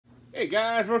Hey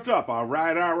guys, what's up? All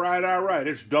right.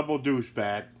 It's Double Deuce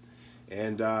back,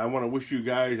 and I want to wish you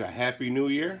guys a happy New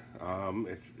Year.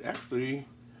 It's actually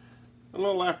a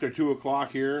little after 2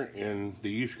 o'clock here in the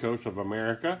East Coast of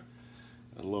America,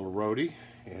 a little roadie,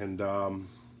 and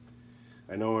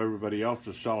I know everybody else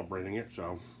is celebrating it.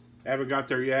 So, I haven't got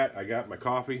there yet. I got my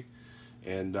coffee,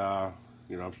 and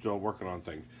I'm still working on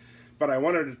things. But I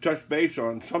wanted to touch base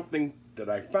on something that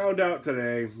I found out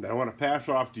today that I want to pass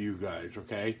off to you guys.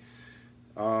 Okay.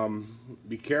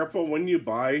 Be careful when you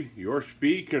buy your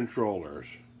speed controllers.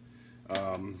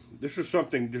 This is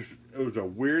something, it was a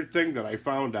weird thing that I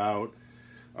found out.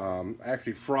 I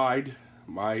actually fried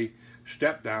my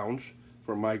step downs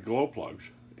for my glow plugs,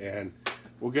 and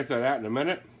we'll get to that in a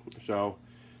minute. So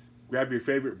grab your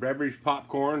favorite beverage,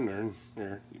 popcorn,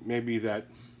 or maybe that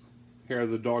hair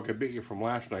of the dog I bit you from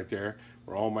last night there,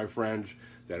 for all my friends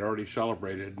that already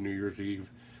celebrated New Year's Eve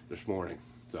this morning.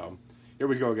 So here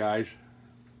we go, guys.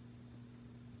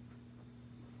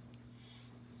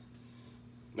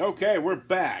 Okay, we're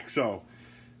back. So,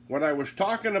 what I was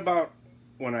talking about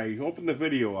when I opened the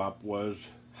video up was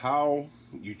how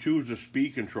you choose a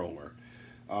speed controller.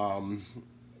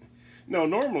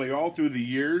 Normally all through the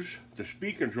years, the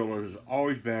speed controller has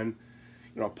always been,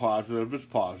 positive is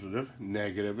positive,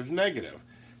 negative is negative.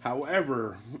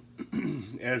 However,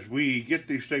 as we get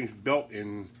these things built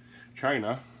in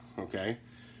China, okay,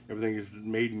 everything is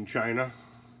made in China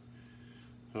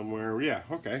somewhere, yeah,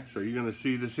 okay, so you're going to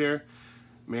see this here.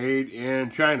 Made in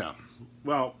China.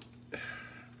 Well,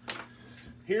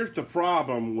 here's the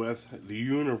problem with the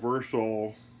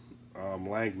universal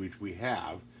language we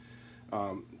have.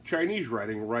 Chinese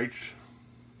writing writes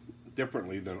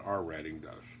differently than our writing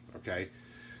does, okay?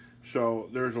 So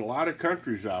there's a lot of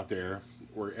countries out there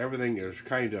where everything is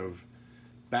kind of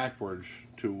backwards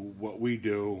to what we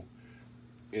do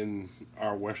in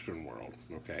our Western world,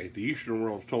 okay? The Eastern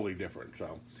world is totally different.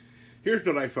 So here's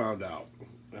what I found out.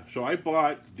 So I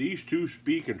bought these two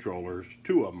speed controllers,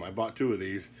 two of them. I bought two of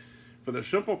these for the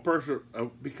simple purpose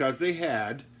because they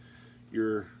had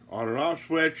your on and off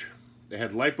switch. They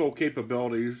had LiPo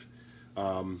capabilities.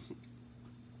 Of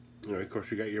course,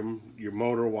 you got your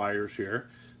motor wires here,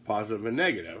 positive and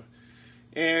negative.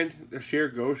 And this here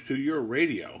goes to your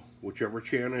radio, whichever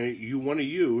channel you want to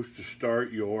use to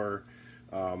start your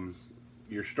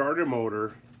starter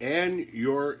motor and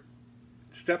your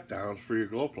step downs for your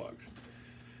glow plugs.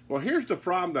 Well, here's the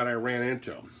problem that I ran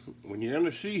into. When you're going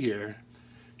to see here,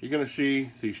 you're going to see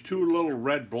these two little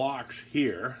red blocks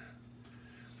here.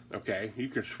 Okay, you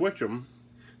can switch them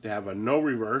to have a no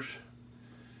reverse.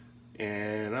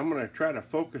 And I'm going to try to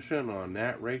focus in on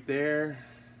that right there.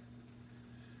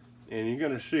 And you're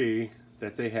going to see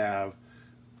that they have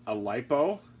a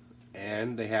LiPo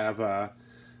and they have a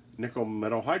nickel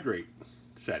metal hydrate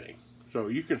setting. So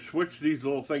you can switch these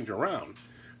little things around.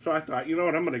 So I thought, you know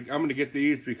what, I'm gonna get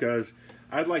these because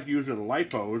I'd like using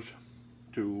LiPos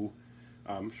to,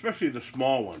 especially the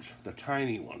small ones, the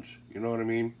tiny ones. You know what I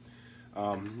mean?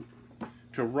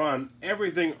 To run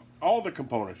everything, all the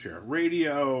components here: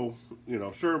 radio,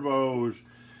 servos,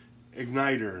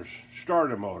 igniters,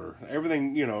 starter motor,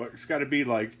 everything. It's got to be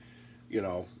like,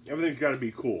 everything's got to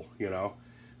be cool.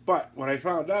 But what I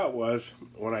found out was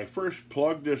when I first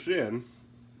plugged this in,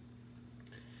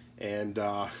 and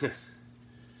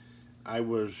I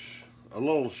was a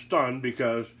little stunned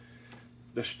because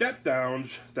the step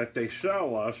downs that they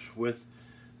sell us with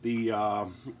the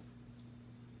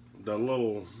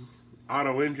little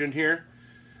auto engine here,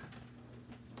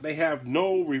 they have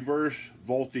no reverse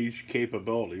voltage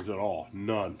capabilities at all,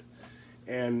 none.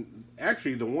 And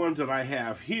actually the ones that I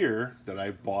have here that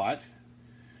I bought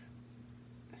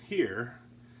here,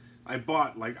 I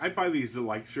buy these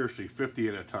like seriously 50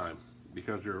 at a time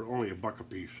because they're only $1 a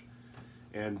piece.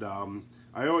 And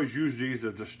I always use these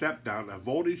as a step down, a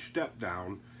voltage step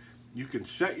down. You can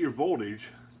set your voltage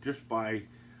just by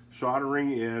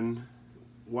soldering in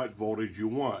what voltage you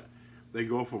want. They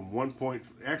go from 1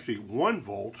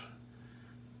 volt.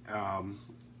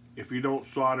 If you don't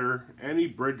solder any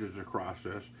bridges across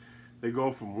this, they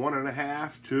go from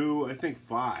 1.5 to I think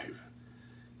 5.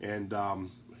 And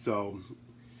so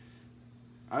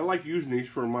I like using these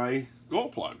for my glow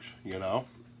plugs,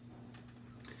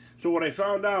 So what I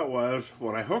found out was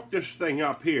when I hooked this thing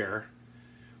up here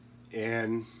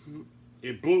and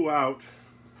it blew out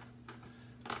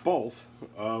both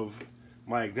of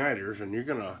my igniters, and you're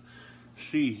gonna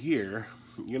see here,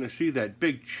 you're gonna see that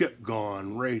big chip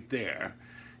gone right there.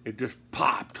 It just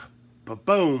popped,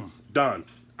 ba-boom, done,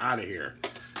 out of here,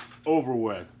 over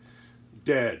with,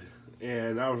 dead.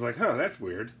 And I was like, huh, that's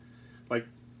weird. Like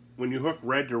when you hook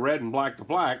red to red and black to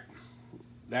black,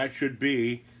 that should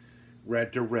be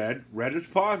red to red. Red is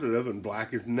positive and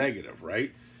black is negative,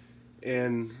 right?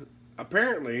 And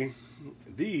apparently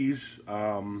these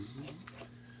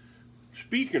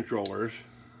speed controllers,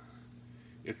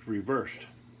 it's reversed,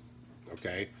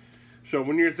 okay? So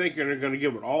when you're thinking they're going to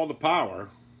give it all the power,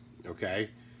 okay,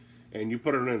 and you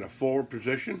put it in a forward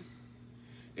position,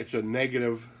 it's a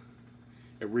negative.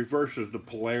 It reverses the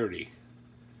polarity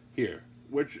here,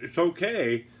 which is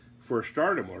okay for a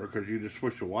starter motor because you just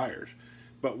switch the wires.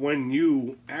 But when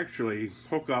you actually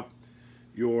hook up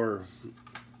your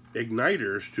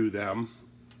igniters to them,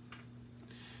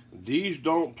 these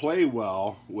don't play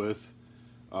well with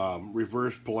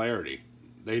reverse polarity.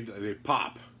 They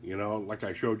pop, you know, like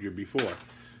I showed you before.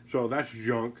 So that's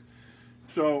junk.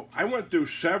 So I went through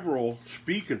several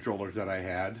speed controllers that I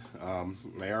had.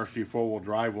 My RC four-wheel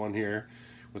drive one here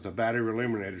with a battery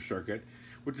eliminator circuit,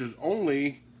 which is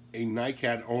only a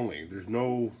NICAD only. There's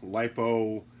no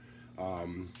LiPo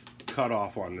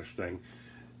cutoff on this thing.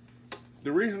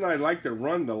 The reason I like to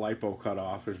run the LiPo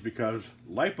cutoff is because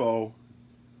LiPo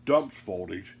dumps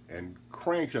voltage and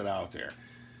cranks it out there.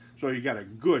 So you got a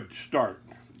good start.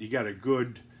 You got a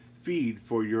good feed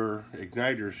for your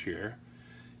igniters here.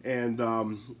 And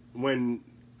when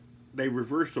they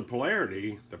reverse the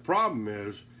polarity, the problem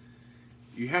is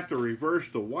you have to reverse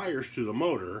the wires to the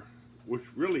motor, which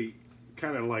really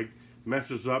kind of like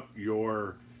messes up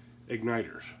your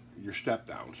igniters, your step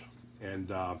downs.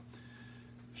 And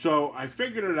so I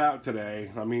figured it out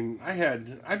today. I mean,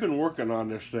 I've been working on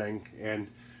this thing, and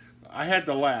I had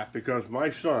to laugh because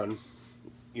my son,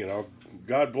 you know,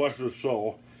 God bless his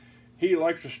soul, he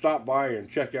likes to stop by and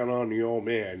check out on the old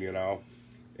man, you know.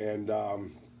 And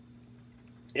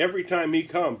every time he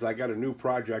comes, I got a new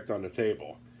project on the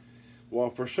table. Well,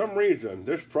 for some reason,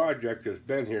 this project has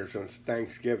been here since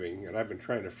Thanksgiving, and I've been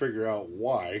trying to figure out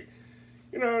why.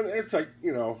 You know, it's like,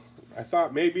 you know, I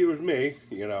thought maybe it was me,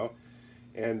 you know,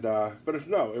 and but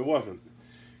no, it wasn't.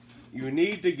 You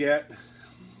need to get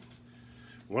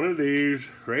one of these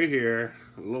right here,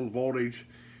 a little voltage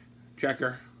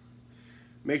checker.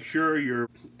 Make sure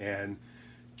and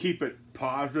keep it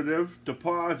positive to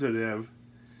positive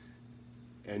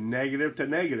and negative to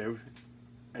negative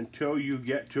until you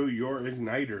get to your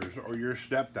igniters or your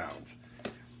step downs,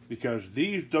 because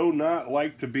these do not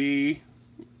like to be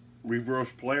reverse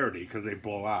polarity because they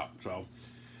blow out. So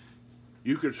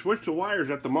you could switch the wires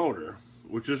at the motor,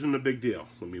 which isn't a big deal.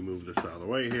 Let me move this out of the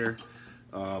way here.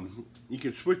 You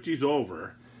can switch these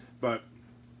over, but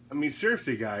I mean,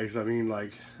 seriously guys, I mean,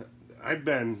 like, I've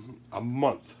been a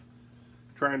month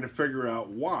trying to figure out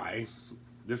why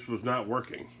this was not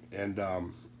working, and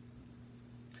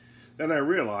then I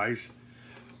realized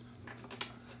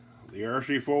the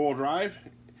RC four-wheel drive,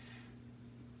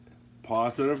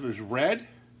 positive is red,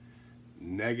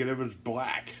 negative is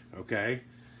black, okay?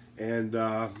 And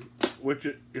which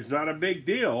is not a big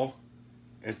deal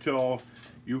until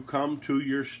you come to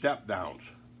your step downs.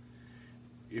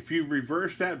 If you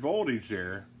reverse that voltage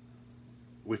there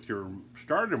with your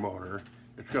starter motor,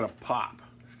 it's going to pop.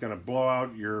 It's going to blow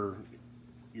out your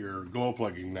glow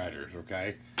plug igniters,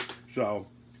 okay? So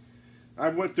I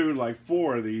went through like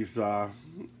 4 of these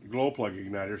glow plug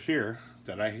igniters here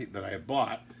that I had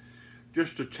bought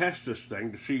just to test this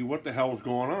thing to see what the hell is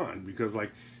going on, because,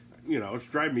 like, you know, it's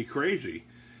driving me crazy.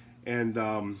 And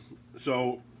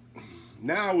so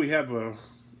now we have a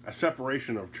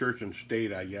separation of church and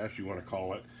state, I guess you want to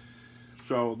call it.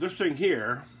 So this thing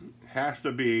here has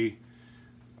to be,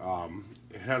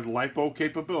 it has LiPo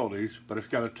capabilities, but it's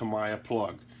got a Tamiya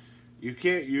plug. You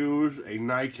can't use a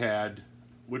NICAD,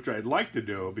 which I'd like to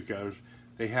do, because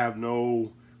they have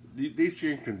no, these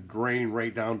things can drain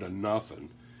right down to nothing.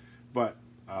 But,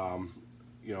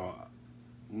 you know,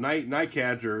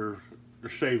 NICADs are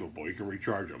savable. You can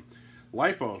recharge them.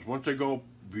 LiPos, once they go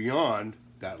beyond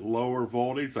that lower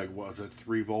voltage, like, what was it,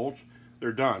 3 volts,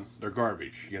 they're done. They're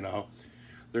garbage, you know.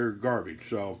 They're garbage.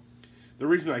 So the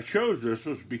reason I chose this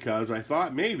was because I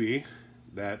thought maybe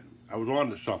that I was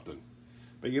onto something.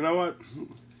 But you know what?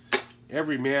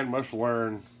 Every man must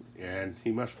learn, and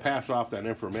he must pass off that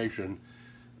information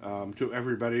to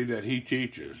everybody that he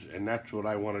teaches. And that's what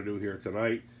I want to do here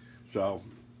tonight. So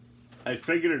I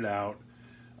figured it out.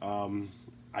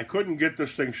 I couldn't get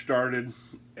this thing started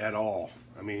at all.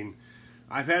 I mean,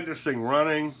 I've had this thing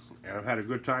running, and I've had a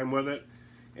good time with it.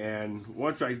 And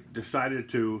once I decided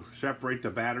to separate the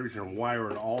batteries and wire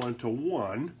it all into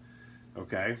one,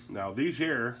 okay, now these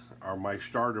here are my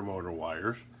starter motor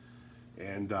wires,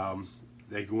 and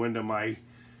they go into my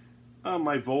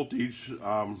my voltage,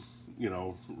 you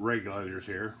know, regulators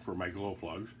here for my glow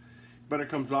plugs. But it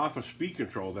comes off a speed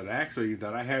control that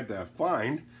I had to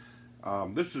find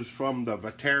This is from the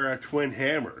Vatera twin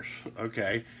hammers.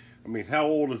 Okay, I mean, how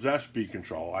old is that speed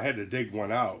control? I had to dig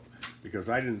one out because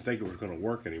I didn't think it was going to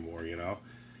work anymore, you know.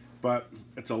 But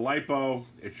it's a LiPo.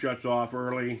 It shuts off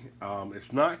early.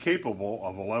 It's not capable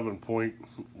of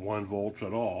 11.1 volts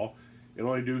at all. It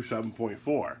only do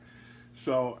 7.4.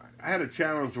 So I had a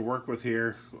challenge to work with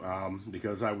here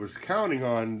because I was counting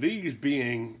on these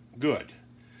being good,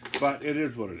 but it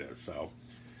is what it is. So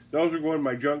those are going in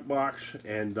my junk box,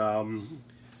 and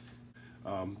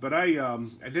but I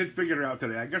did figure it out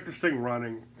today. I got this thing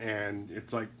running, and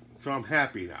it's like, so I'm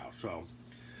happy now. So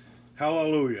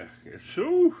hallelujah. It's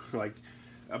so like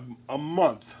a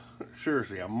month,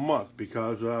 seriously a month,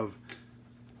 because of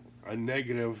a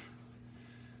negative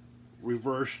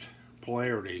reversed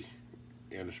polarity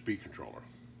in a speed controller.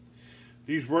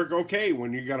 These work okay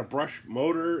when you got a brush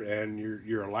motor and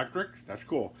you're electric, that's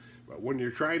cool. But when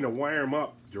you're trying to wire them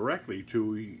up directly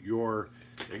to your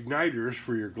igniters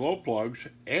for your glow plugs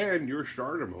and your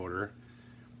starter motor,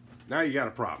 now you got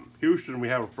a problem. Houston, we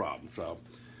have a problem. So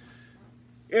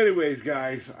anyways,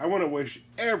 guys, I want to wish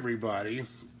everybody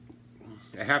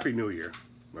a Happy New Year,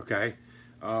 okay?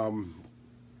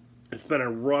 It's been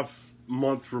a rough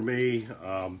month for me.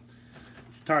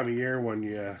 Time of year when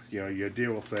you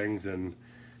deal with things, and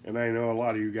I know a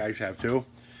lot of you guys have too,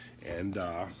 and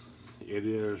it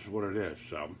is what it is.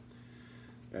 So,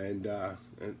 and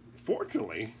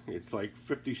fortunately, it's like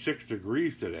 56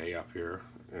 degrees today up here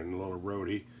in Little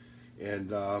Rhodey,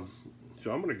 and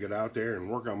so I'm gonna get out there and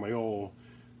work on my old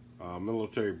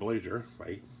military blazer,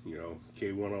 like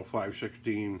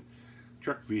K10516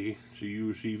 Truck V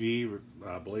CUCV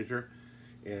blazer,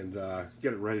 and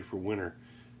get it ready for winter.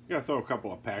 Gotta throw a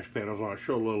couple of patch panels on it,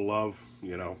 show a little love,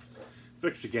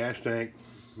 fix the gas tank.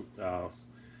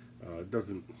 It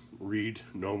doesn't read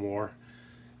no more,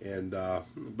 and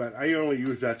but I only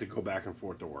use that to go back and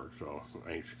forth to work, so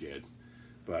I ain't scared.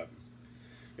 But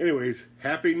anyways,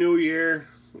 Happy New Year,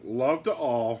 love to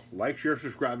all. Like, share,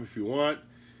 subscribe if you want,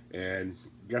 and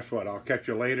guess what, I'll catch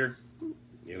you later,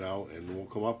 and we'll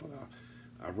come up with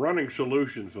a running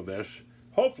solution for this,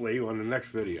 hopefully on the next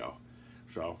video.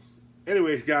 So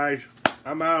anyways, guys,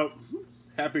 I'm out.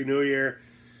 Happy New Year.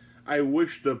 I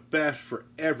wish the best for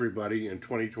everybody in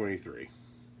 2023,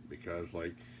 because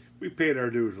we paid our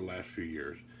dues the last few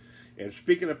years. And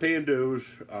speaking of paying dues,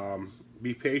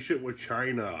 be patient with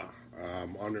China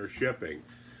on their shipping.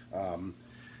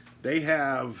 They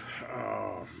have,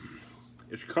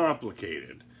 it's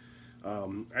complicated.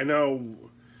 I know,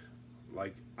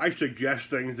 I suggest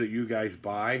things that you guys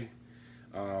buy.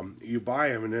 You buy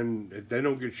them and then they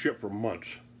don't get shipped for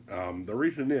months. The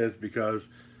reason is because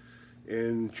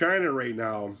in China right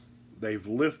now, they've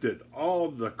lifted all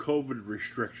the COVID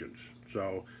restrictions.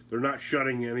 So they're not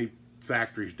shutting any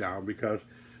factories down because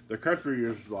the country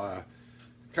is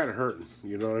kind of hurting,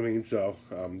 you know what I mean? So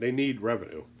they need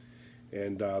revenue.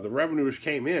 And the revenues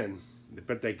came in,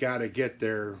 but they got to get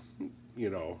their,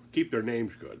 keep their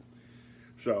names good.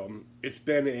 So it's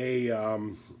been a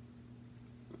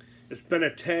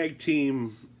tag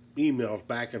team emails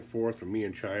back and forth from me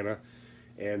and China,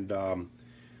 and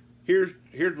here's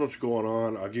what's going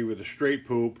on. I'll give you the straight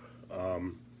poop.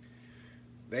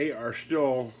 They are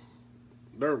still,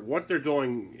 what they're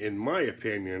doing, in my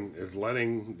opinion, is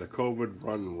letting the COVID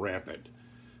run rampant.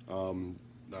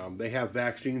 They have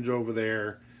vaccines over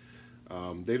there.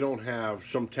 They don't have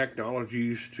some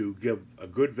technologies to give a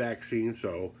good vaccine,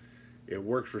 so it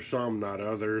works for some, not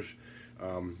others.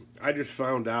 I just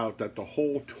found out that the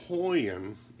whole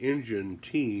Toyin engine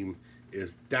team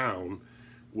is down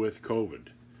with COVID.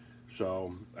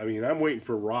 So, I mean, I'm waiting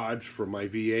for rods for my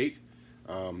V8.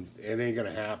 It ain't going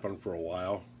to happen for a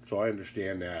while. So I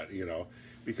understand that,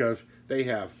 because they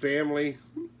have family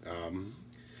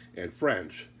and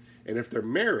friends. And if they're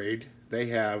married, they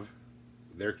have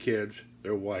their kids,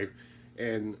 their wife.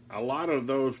 And a lot of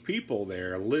those people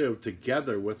there live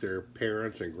together with their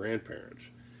parents and grandparents.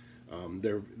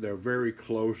 They're very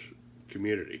close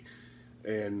community,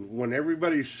 and when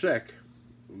everybody's sick,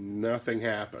 nothing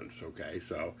happens. Okay,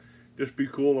 so just be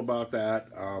cool about that.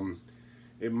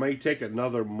 It may take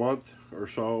another month or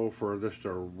so for this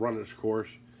to run its course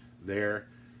there,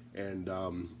 and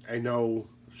I know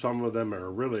some of them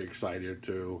are really excited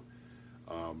to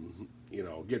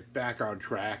get back on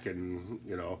track, and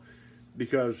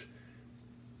because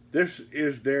this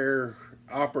is their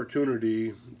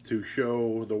opportunity to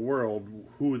show the world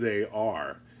who they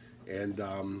are. And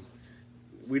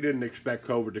we didn't expect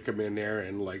COVID to come in there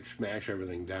and smash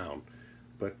everything down,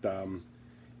 but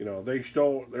they're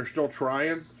still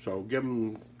trying, so give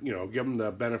them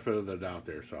the benefit of the doubt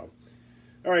there. So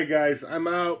all right, guys, I'm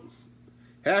out.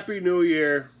 Happy New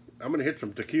Year. I'm gonna hit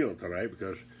some tequila tonight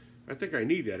because I think I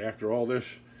need that after all this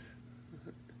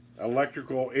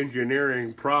electrical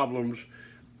engineering problems.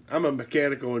 I'm a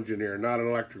mechanical engineer, not an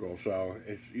electrical, so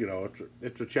it's, you know,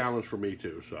 it's a challenge for me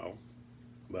too. So,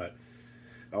 but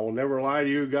I will never lie to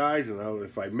you guys, and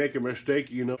if I make a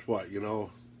mistake, you know what, you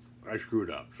know, I screwed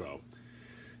up. So,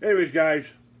 anyways, guys,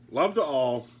 love to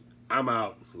all. I'm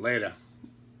out. Later.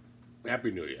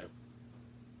 Happy New Year.